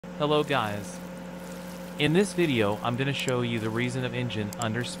Hello guys. In this video I'm going to show you the reason of engine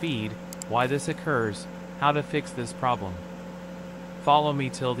under speed, why this occurs, how to fix this problem. Follow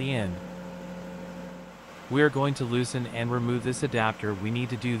me till the end. We are going to loosen and remove this adapter. We need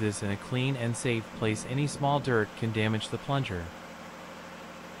to do this in a clean and safe place. Any small dirt can damage the plunger.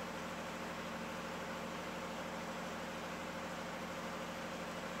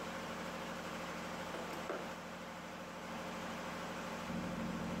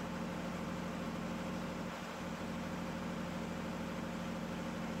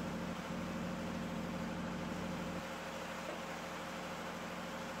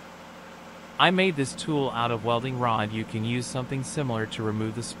 I made this tool out of welding rod. You can use something similar to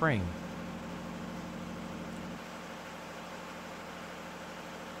remove the spring.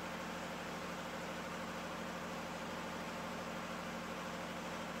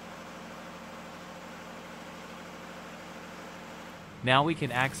 Now we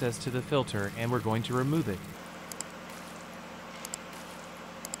can access to the filter and we're going to remove it.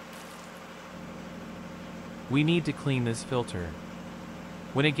 We need to clean this filter.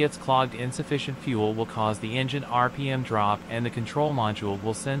 When it gets clogged, insufficient fuel will cause the engine RPM drop and the control module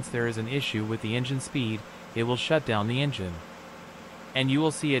will sense there is an issue with the engine speed. It will shut down the engine. And you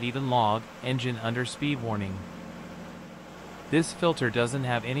will see it even log, engine under speed warning. This filter doesn't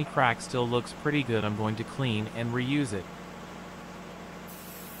have any cracks, still looks pretty good. I'm going to clean and reuse it.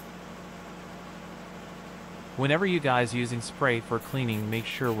 Whenever you guys using spray for cleaning, make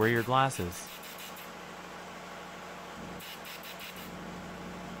sure wear your glasses.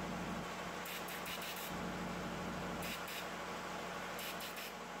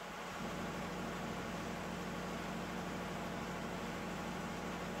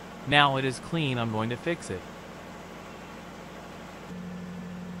 Now it is clean, I'm going to fix it.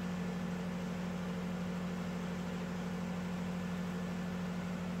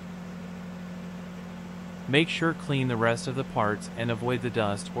 Make sure clean the rest of the parts and avoid the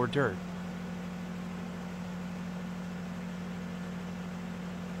dust or dirt.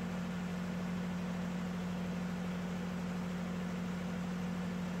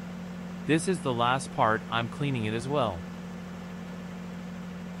 This is the last part, I'm cleaning it as well.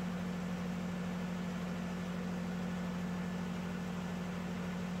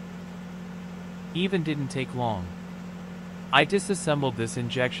 Even didn't take long. I disassembled this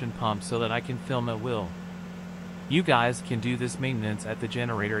injection pump so that I can film at will. You guys can do this maintenance at the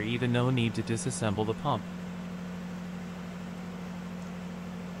generator, even no need to disassemble the pump.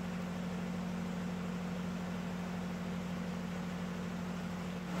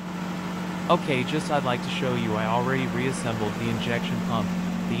 Okay, I'd like to show you I already reassembled the injection pump,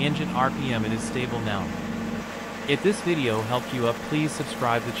 the engine RPM, it is stable now. If this video helped you up, please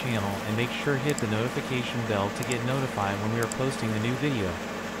subscribe the channel and make sure hit the notification bell to get notified when we are posting a new video.